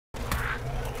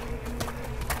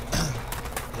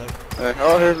Hey,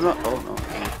 oh, here's no. Oh no.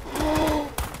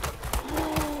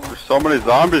 There's so many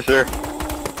zombies here.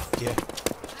 Yeah.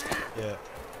 Yeah.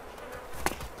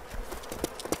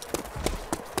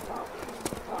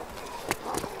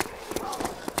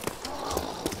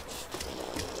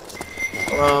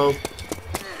 Hello.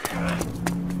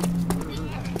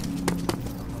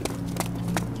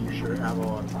 You sure have a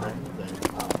lot of friends there.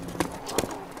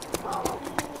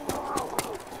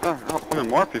 Oh, even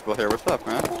more people here. What's up,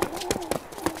 man?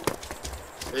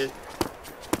 Hey.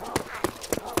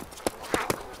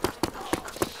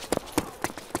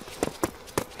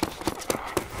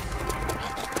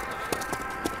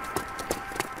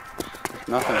 There's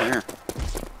nothing here.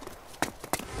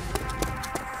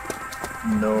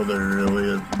 No, there really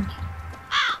isn't.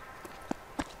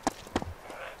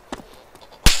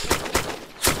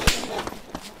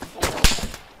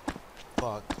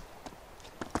 Fuck.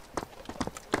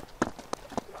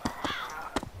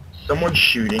 Someone's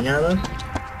shooting at us?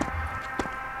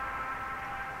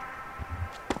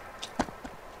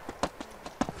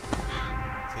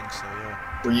 I think so,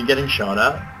 yeah. Were you getting shot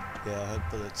at? Yeah, I had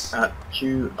bullets At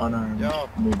two unarmed Yo,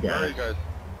 new where are you guys. guys?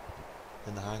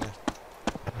 in the hangar.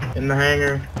 In the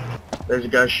hangar, there's a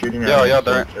guy shooting at Yo, us. yo, so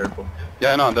there. careful.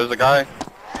 Yeah, I know. There's a guy.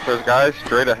 There's guys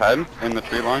straight ahead in the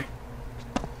tree line.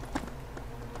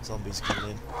 Zombies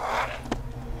coming in.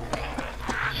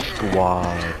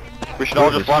 Squad. We should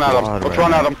all just run at him. Let's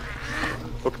run at him.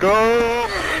 Let's go!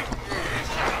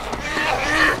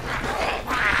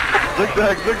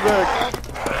 Zigzag, zigzag!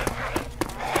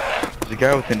 There's a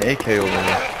guy with an AK over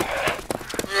there.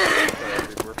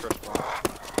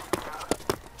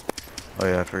 Oh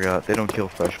yeah, I forgot. They don't kill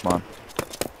freshmen.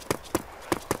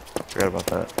 Forgot about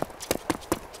that.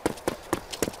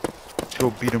 Let's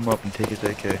go beat him up and take his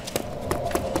AK.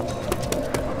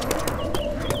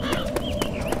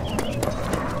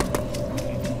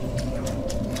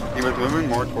 He was moving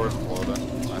more towards Florida.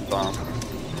 I saw him.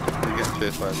 He's getting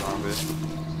chased by a zombie.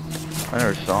 I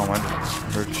never saw him, I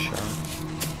just heard a shot.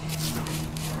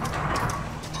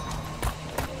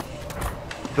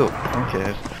 Phil,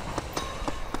 okay.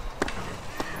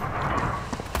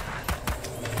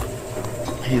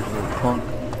 He's a little punk.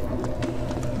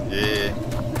 Yeah.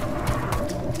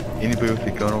 Anybody with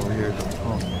a gun over here is a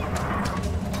punk.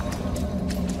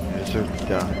 They deserve to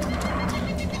die.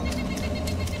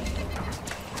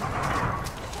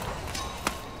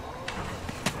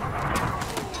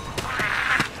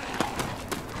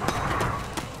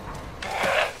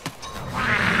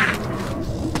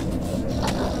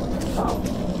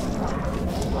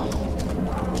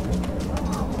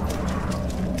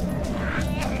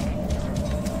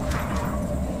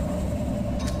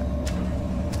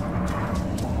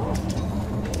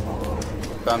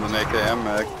 Found an AKM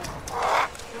mag.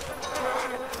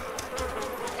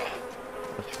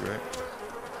 That's great.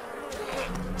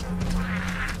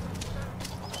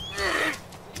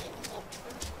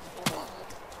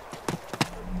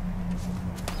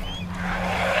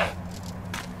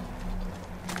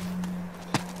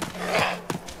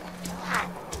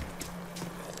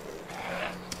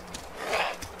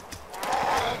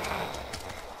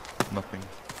 Nothing.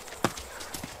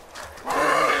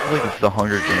 I feel like it's the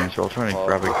Hunger Games. We're all trying to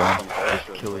grab a gun,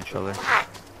 just kill each other.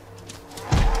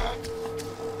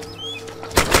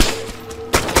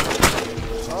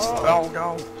 Oh,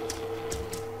 no.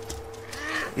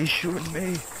 He's shooting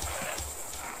me.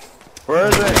 Where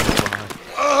is it?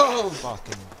 Oh!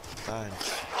 Fucking down.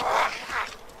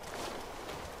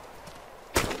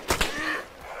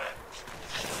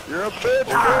 You're a bitch!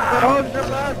 Oh, you're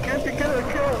back! Can't you kill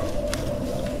it? Kill it!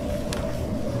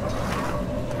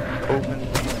 Open.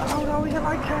 Oh no, he's in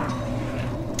my chest.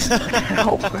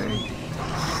 Help me.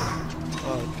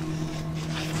 Fuck.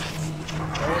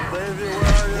 Oh, baby,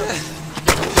 where are you?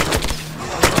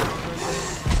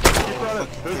 Keep at it!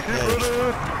 Keep at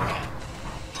it!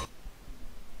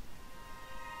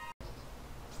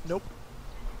 Nope.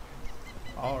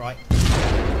 Alright.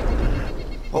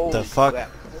 What the fuck?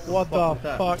 What the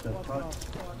fuck?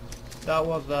 That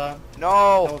was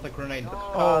No! that was a grenade.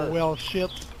 Oh well, shit.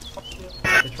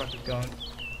 The truck is gone.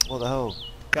 What the hell?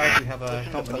 Guys, we have a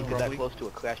company that probably. close to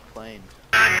a crashed plane.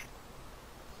 I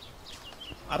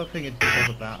don't think it's because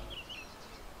of that.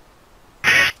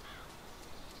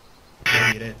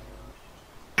 Maybe it is.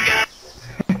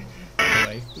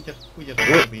 Anyway, we just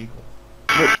got a vehicle.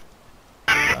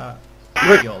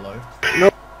 YOLO.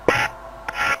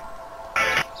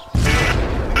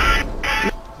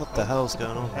 What the hell's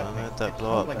going on, man? Where'd that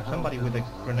blow Sounds up? like somebody with a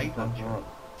grenade launcher.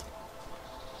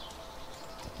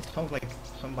 It sounds like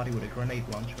somebody with a grenade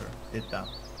launcher did that.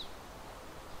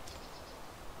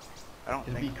 I don't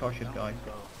Just think be cautious, guys.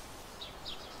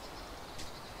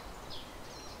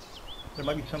 There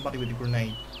might be somebody with a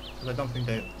grenade, because I don't think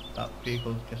that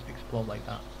vehicle just explode like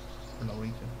that for no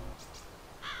reason.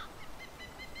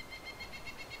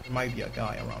 There might be a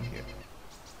guy around here.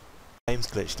 Game's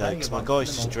glitched out because my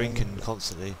guy's just drinking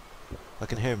constantly. I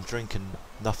can hear him drinking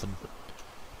nothing.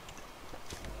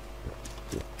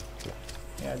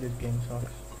 Yeah, this game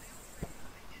sucks.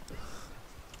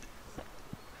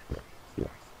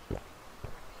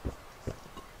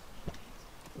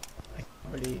 I can't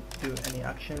really do any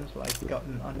actions like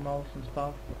gotten animals and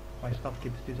stuff. My stuff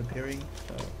keeps disappearing,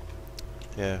 so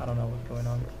I Yeah. don't know what's going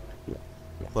on.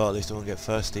 Well, at least I won't get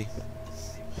thirsty.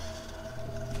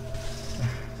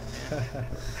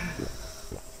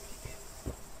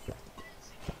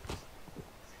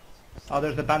 Oh,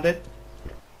 there's a bandit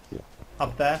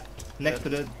up there, next to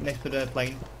the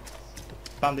plane.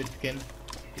 Bandit skin.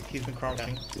 He's been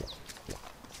crouching.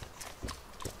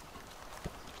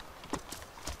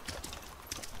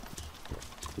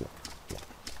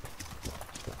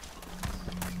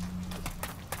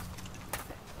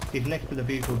 He's next to the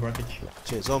vehicle wreckage.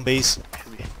 Shit, zombies.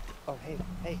 Oh, hey,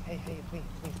 it's me.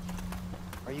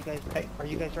 Are you guys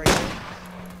right here?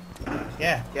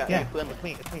 Yeah. It's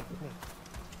me.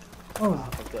 Oh,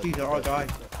 these are our guys.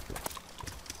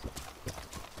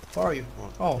 Where are you?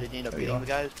 Oh, Did you end up there you beating are. the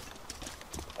guys?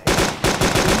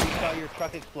 We saw your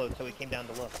truck explode, so we came down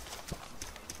to look.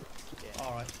 Yeah.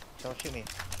 Alright. Don't shoot me.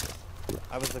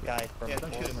 I was the guy from Yeah,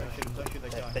 don't shoot him, don't shoot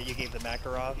that guy. that you gave the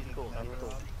Makarov. Cool.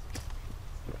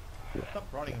 Stop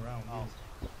running around. Oh.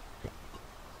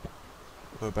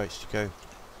 Whereabouts did you go?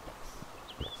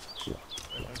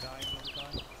 There's a guy, another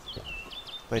guy.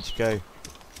 Where'd you go?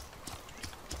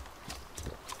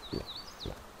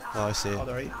 Oh, I see Oh, it.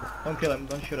 there he is. Don't kill him,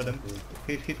 don't shoot at him.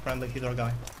 He's friendly, he's our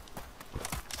guy.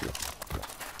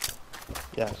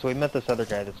 Yeah, so we met this other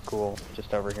guy that's cool,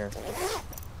 just over here.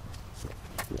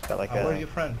 He's got like Where's a... your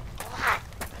friend?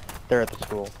 They're at the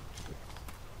school.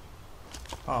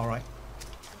 Oh, alright.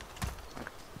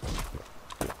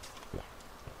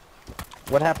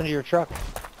 What happened to your truck?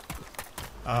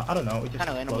 I don't know, it just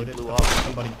Kinda randomly exploded. blew I up. thought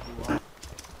somebody...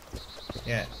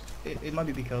 Yeah, it might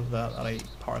be because that I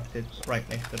parked it right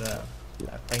next to the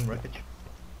plane wreckage.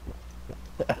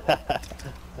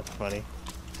 That's funny.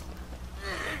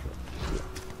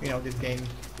 You know, this game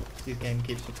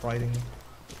keeps surprising me.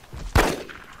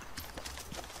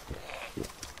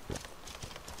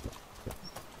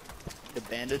 The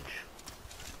bandage.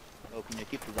 Oh, can you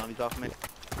keep the zombies off me?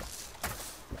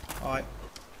 Alright.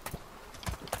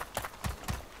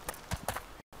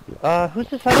 Who's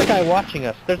this other guy watching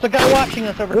us? There's a guy watching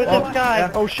us over there. Who's this guy?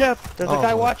 Yeah. Oh shit! There's a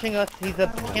guy Oh. watching us. He's a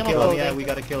camo Kill him, clothing. yeah, we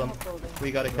gotta kill him.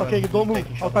 We gotta kill him. Okay, don't He's move.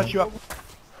 taking I'll shot patch you up.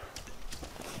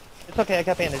 It's okay, I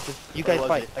got bandages. You guys was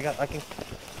fight. it? I can...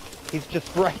 He's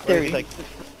just right there. He's like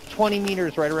 20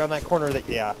 meters right around that corner that...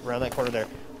 Yeah, around that corner there.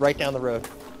 Right down the road.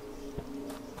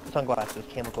 Sunglasses,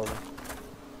 camo clothing.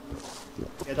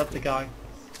 Yeah, that's the guy.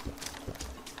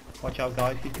 Watch out,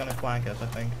 guys. He's gonna flank us, I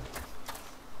think.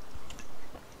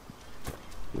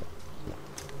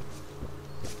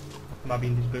 Might be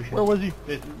in these bushes. Where was he?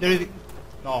 There is...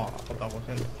 No, I thought that was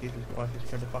him. Jesus Christ, he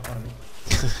scared the fuck out of me.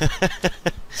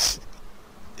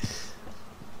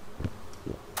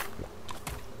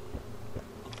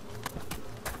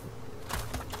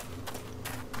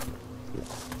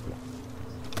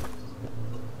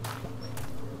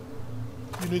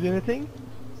 You need anything?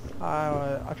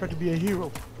 I try to be a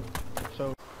hero.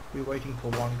 So, We're waiting for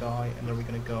one guy, and then we're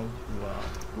gonna go to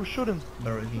who's shooting?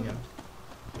 Berezino.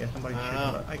 Yeah, somebody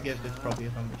shooting, but I guess it's probably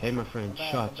a zombie. Hey my friend,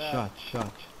 shot.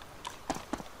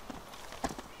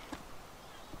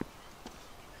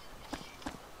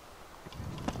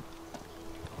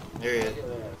 There he is.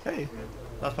 Hey,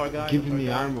 that's our guy. Give that's our me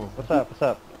guy. armor. What's up? What's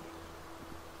up?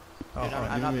 Oh, Dude,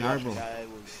 alright. I'm not Give the me Russian armor. guy.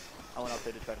 I went out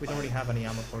there to try to We don't find really have any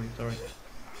ammo for you, sorry.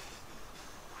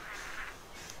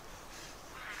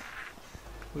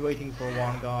 We're waiting for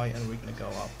one guy, and we're gonna go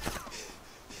up.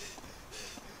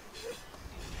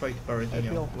 Straight to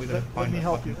Berezino. We're gonna let find me the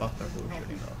help fucking you. buster who was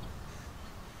shooting us.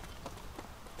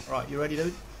 Alright, you ready,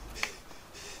 dude?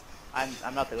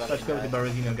 I'm not the Russian Let's go guy. to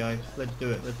Berezino, guys. Let's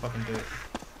do it. Let's fucking do it.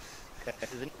 Okay.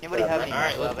 Does anybody have any?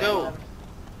 Alright, let's go.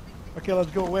 Okay,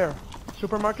 let's go where?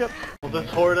 Supermarket? We'll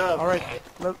just horde up. Alright,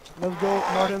 let's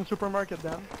go Northern Supermarket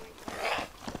then.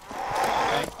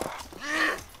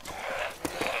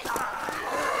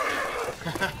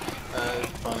 That's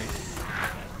funny.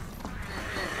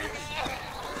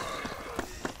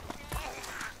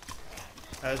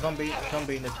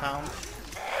 Zombie in the town.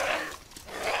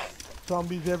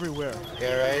 Zombies everywhere.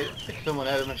 Yeah, right? If someone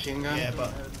had a machine gun? Yeah,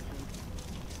 but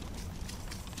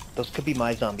Those could be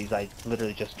my zombies. I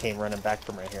literally just came running back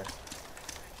from right here.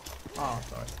 Oh,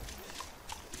 sorry.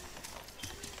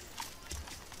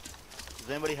 Does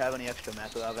anybody have any extra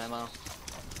macro ammo?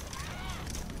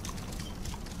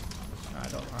 I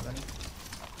don't have any.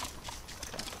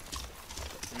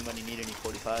 Anybody need any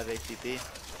 45 ACP?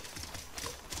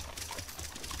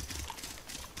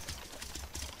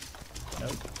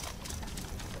 Nope.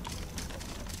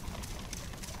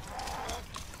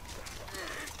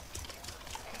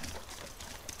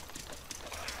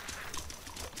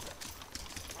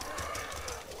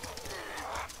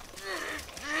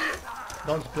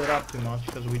 Don't split up too much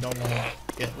because we don't want to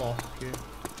get lost here.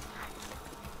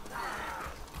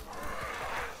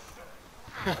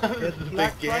 This is a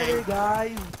Black big Friday, game.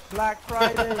 guys! Black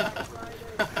Friday!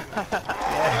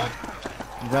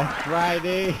 Black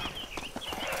Friday.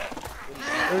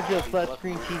 There's just flat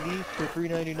screen TVs for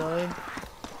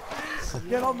 $3.99.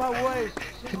 Get on my way!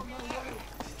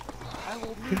 I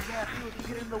will leave that you to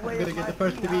get in the way I'm gonna of get my the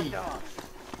first free TV. hot dog.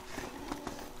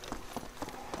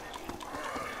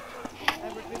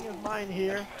 Everything is mine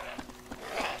here.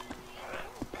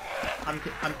 I'm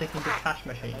taking the cash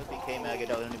machine. Okay, Mag, I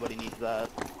doubt anybody needs that.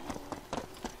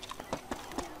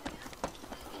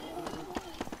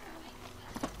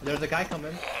 There's a guy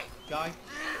coming. Guy's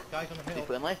on the Is he hill.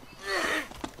 friendly?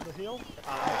 The hill?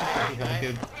 He's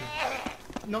good.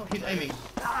 No, he's aiming.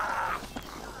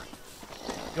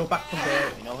 Go back from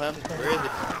there. You know him? Where is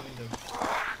it?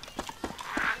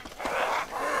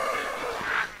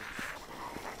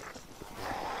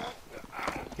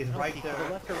 He's right To there. the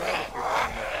left or right if you're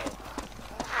coming up.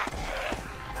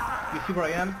 You see where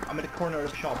I am? I'm at the corner of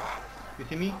the shop. You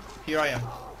see me? Here I am,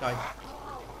 guys.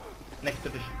 Next to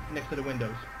the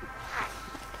windows.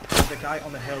 There's a guy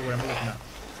on the hill where I'm looking at.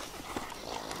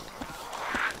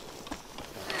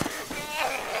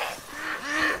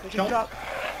 Shot.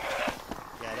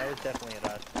 Yeah, that was definitely at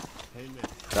us.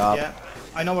 Stop. Yeah,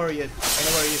 I know where he is. I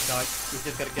know where he is, guys. We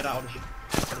just gotta get out of the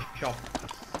shop.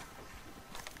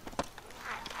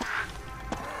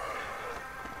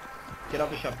 Get out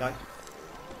of the shop, guys.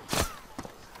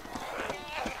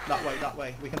 That way, that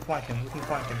way. We can flank him. We can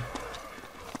flank him.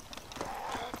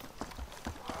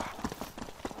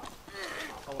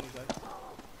 Follow me, guys.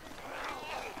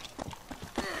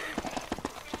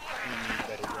 You need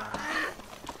better ground.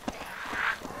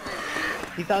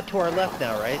 He's out to our left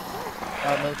now, right?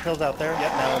 Those hills out there?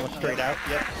 Yep. Now almost straight out?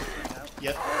 Yep.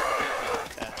 Yep.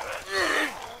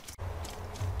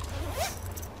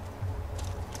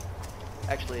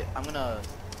 Actually, I'm gonna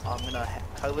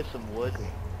harvest some wood,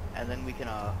 and then we can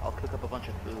I'll cook up a bunch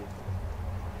of food.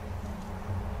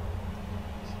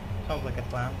 Sounds like a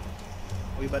plan.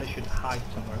 We better should hide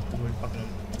somewhere because we're fucking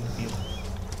in the field.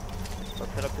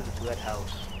 Let's head up to this red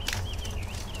house.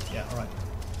 Yeah, alright.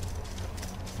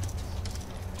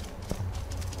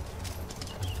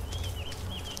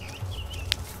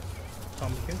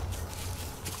 Zombie kill.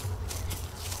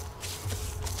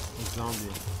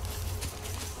 Zombie.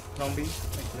 Zombie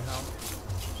next to the house.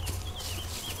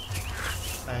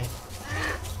 Thanks.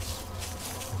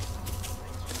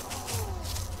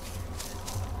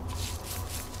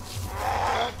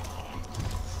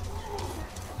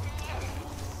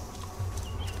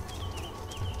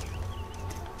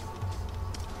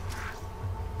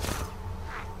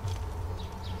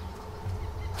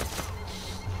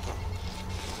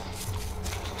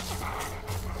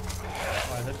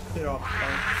 Alright, let's clear off.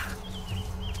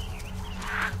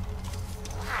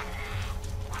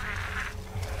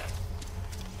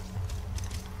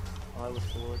 I was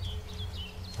forward.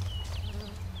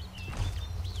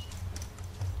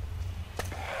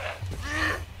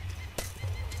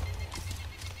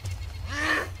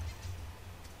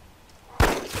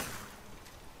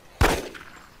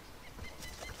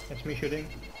 That's me shooting.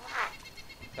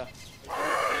 Okay.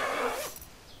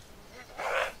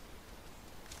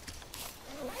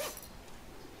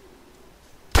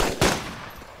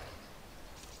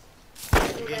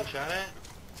 You getting shot at?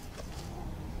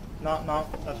 No,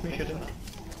 that's me shooting.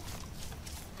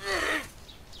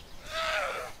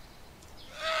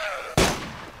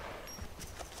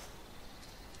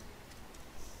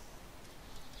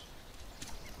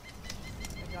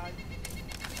 Hey guys,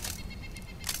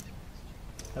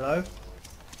 Hello?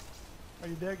 are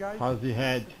you there, guys? How's the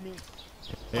head? It's me.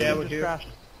 Yeah, we're Just here. crashed.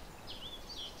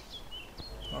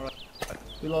 Alright.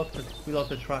 We lost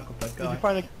the track of that Did you guy.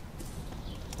 find a...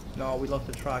 No, we lost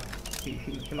the track. He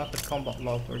must have combat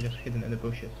lost or just hidden in the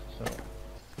bushes, so...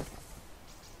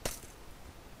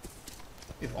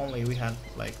 If only we had,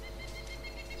 like...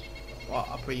 Well,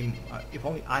 if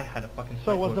only I had a fucking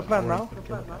So what's the plan now?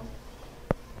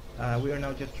 We are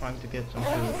now just trying to get some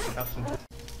food. We have some food.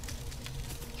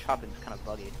 Chopping's kind of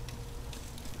buggy.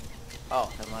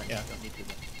 Oh, never mind. Yeah. Don't need to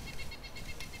then.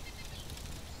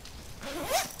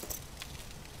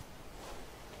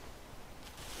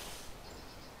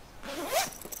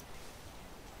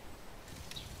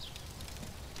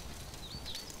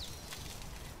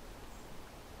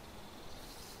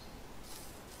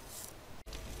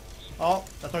 Oh,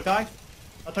 that's our guy?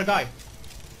 That's our guy.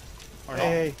 Or not?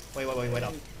 Hey, Wait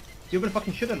up. You've been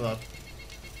fucking shooting at us.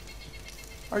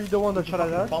 are you the one that shot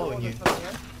at us? Following you.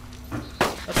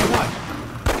 That's our guy.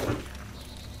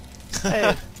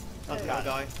 Hey, That's our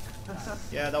guy.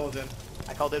 Yeah, that was him.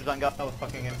 I called dibs on guy. That was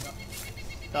fucking him.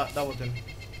 That was him.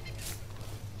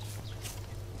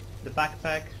 The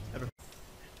backpack.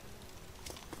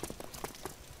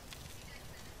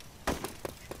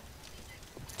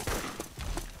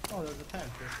 Oh, there's a tank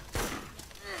here.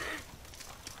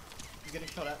 I'm getting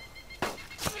shot at.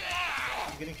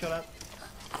 I'm getting shot at.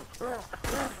 Really?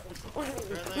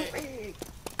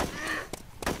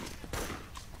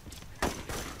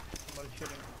 Somebody's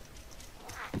shooting.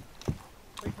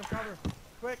 wait for cover.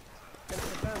 Quick, get to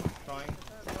the fence. Trying.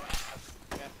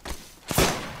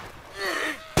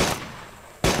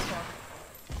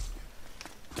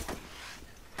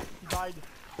 He died.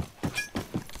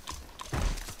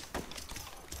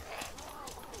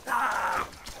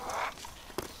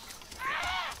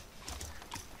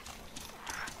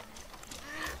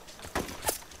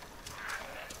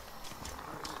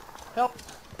 Help!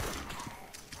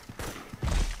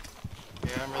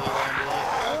 Yeah, I'm really running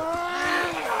late.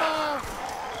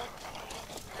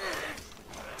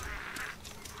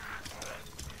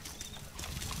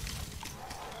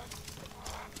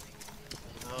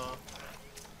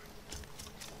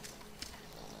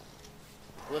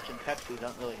 Glitch and Pepsi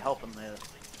don't really help him there.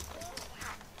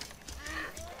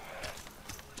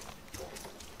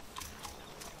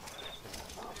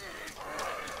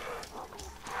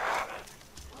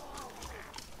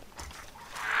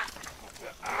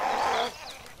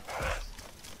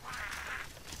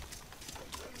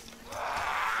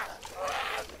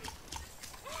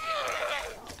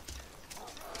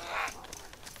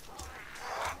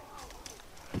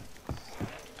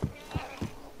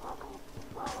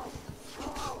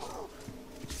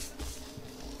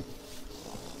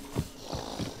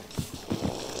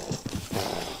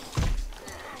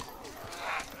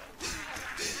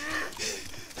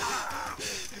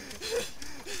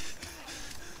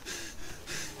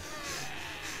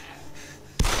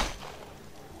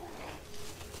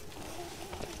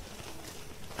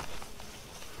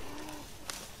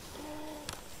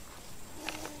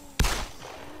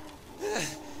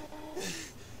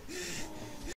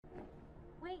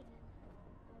 Wait!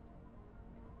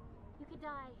 You could die.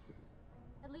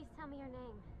 At least tell me your name.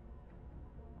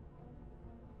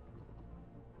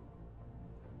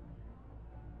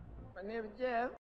 My name is Jeff.